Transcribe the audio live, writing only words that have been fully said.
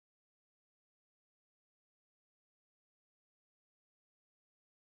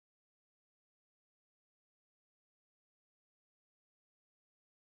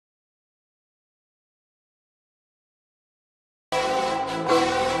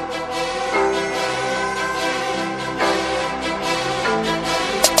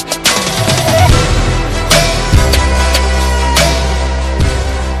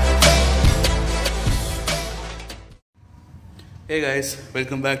Hey guys,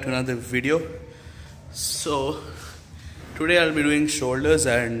 welcome back to another video. So today I'll be doing shoulders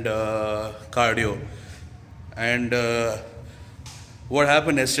and cardio. And what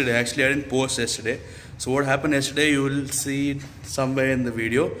happened yesterday, actually I didn't post yesterday. So what happened yesterday you will see it somewhere in the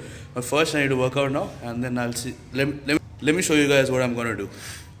video. But first I need to work out now and then I'll see. Let me show you guys what I'm gonna do.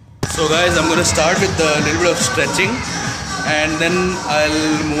 So guys, I'm gonna start with a little bit of stretching and then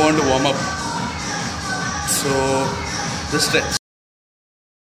I'll move on to warm up. So the stretch.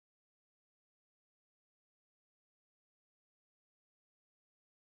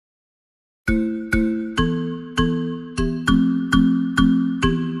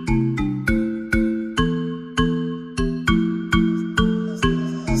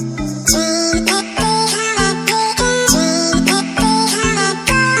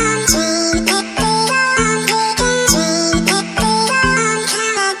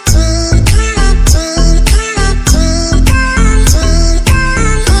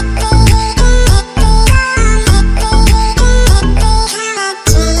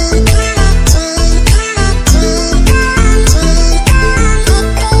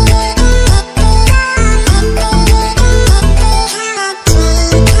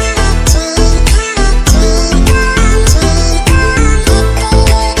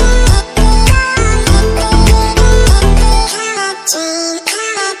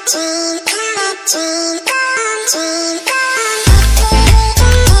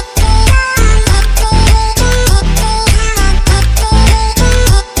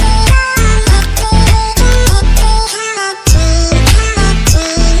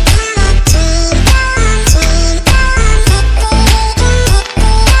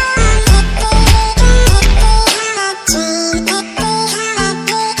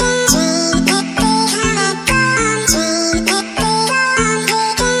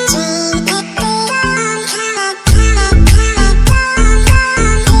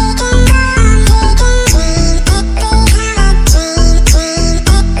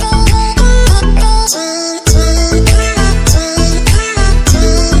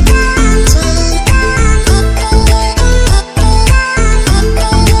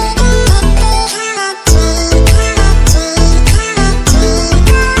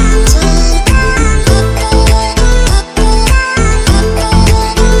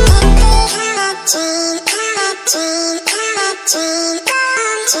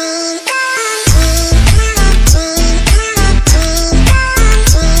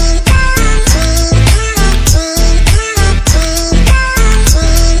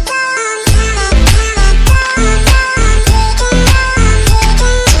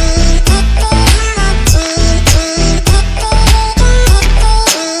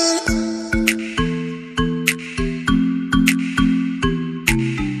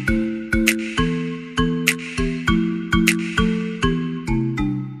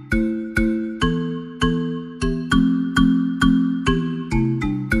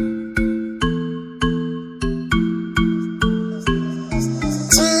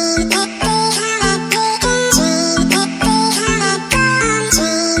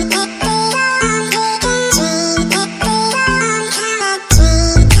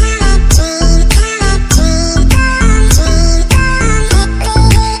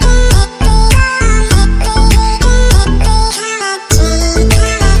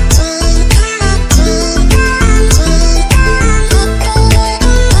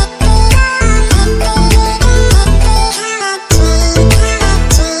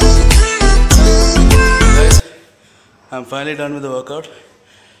 I'm finally done with the workout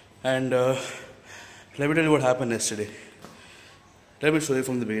and let me tell you what happened yesterday. Let me show you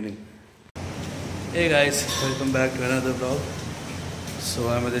from the beginning. Hey guys, welcome back to another vlog. So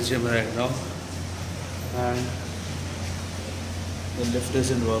I'm at the gym right now and the lift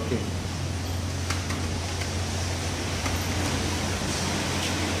isn't working.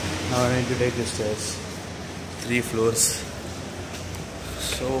 Now I need to take the stairs, 3 floors.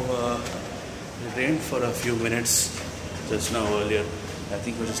 So it rained for a few minutes just now earlier. I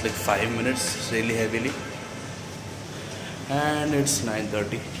think it was just like 5 minutes, really heavily. And it's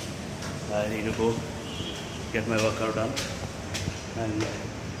 9:30. I need to go get my workout done and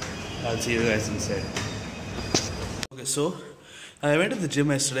I'll see you guys inside. Okay, so I went to the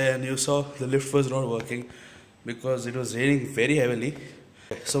gym yesterday and you saw the lift was not working because it was raining very heavily.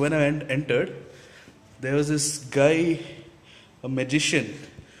 So when I entered, there was this guy, a magician.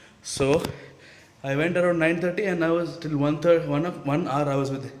 So I went around 9:30 and I was till 1 hour I was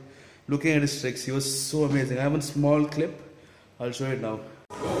with looking at his tricks. He was so amazing. I have a small clip. I'll show it now.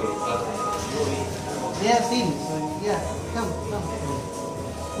 They have seen. So yeah, come.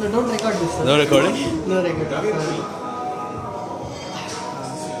 No, don't record this. Sir. No recording? No recording.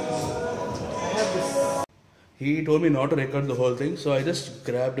 he told me not to record the whole thing, so I just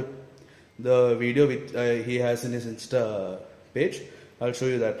grabbed the video which he has in his Insta page. I'll show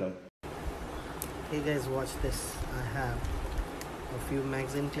you that now. Hey guys, watch this. I have a few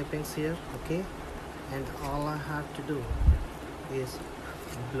magazine clippings here, okay? And all I have to do is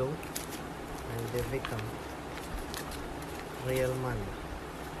blow and they become real money.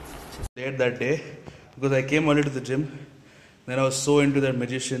 Late that day because I came early to the gym. Then I was so into that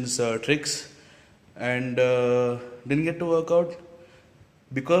magician's tricks and didn't get to work out.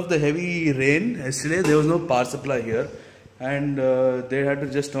 Because of the heavy rain yesterday, there was no power supply here and they had to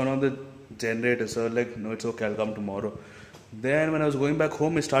just turn on the generator. So I was like, no, it's okay, I'll come tomorrow. Then when I was going back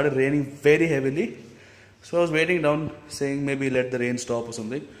home, it started raining very heavily. So I was waiting down saying maybe let the rain stop or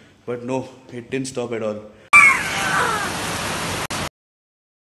something. But no, it didn't stop at all.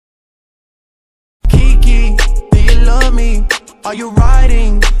 Kiki, do you love me? Are you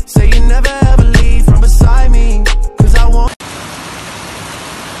riding? Say you never ever leave from beside me. Cause I want.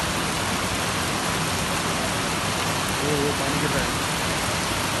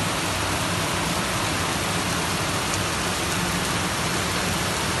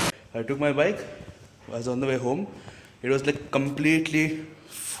 I took my bike. I was on the way home. It was like completely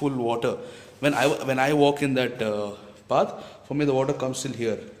full water. When I walk in that path, for me the water comes till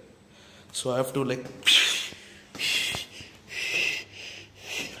here. So I have to like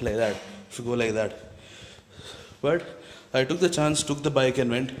that. To go like that. But I took the chance, took the bike and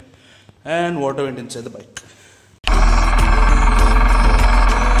went, and water went inside the bike.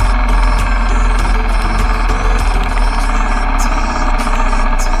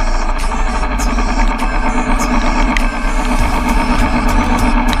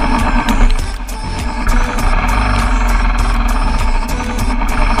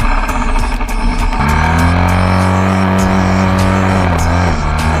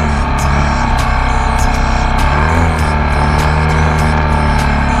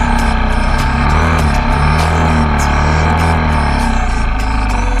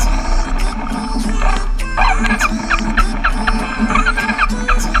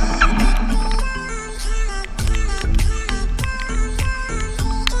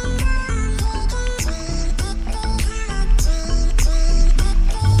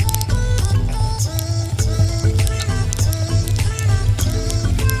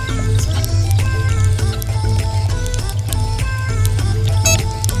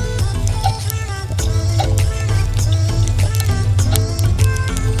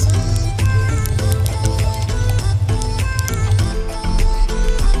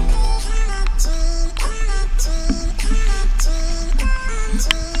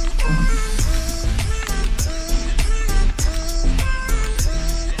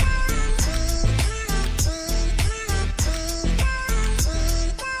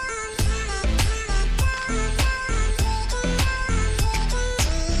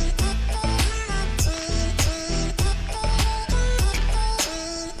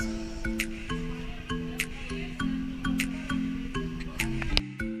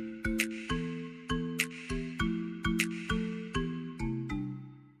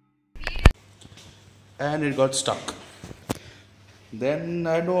 And it got stuck. Then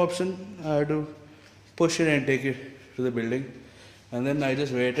I had no option. I had to push it and take it to the building. And then I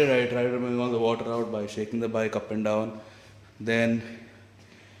just waited. I tried to bring all the water out by shaking the bike up and down. Then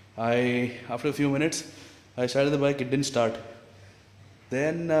after a few minutes, I started the bike. It didn't start.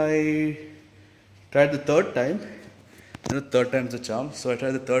 Then I tried the third time. The third time's the charm. So I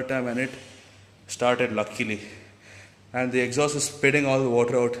tried the third time and it started luckily. And the exhaust is spitting all the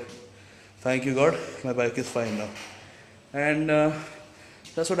water out. Thank you God, my bike is fine now. And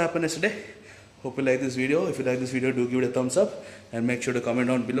that's what happened yesterday. Hope you like this video. If you like this video, do give it a thumbs up and make sure to comment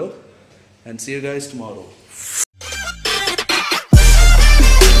down below. And see you guys tomorrow.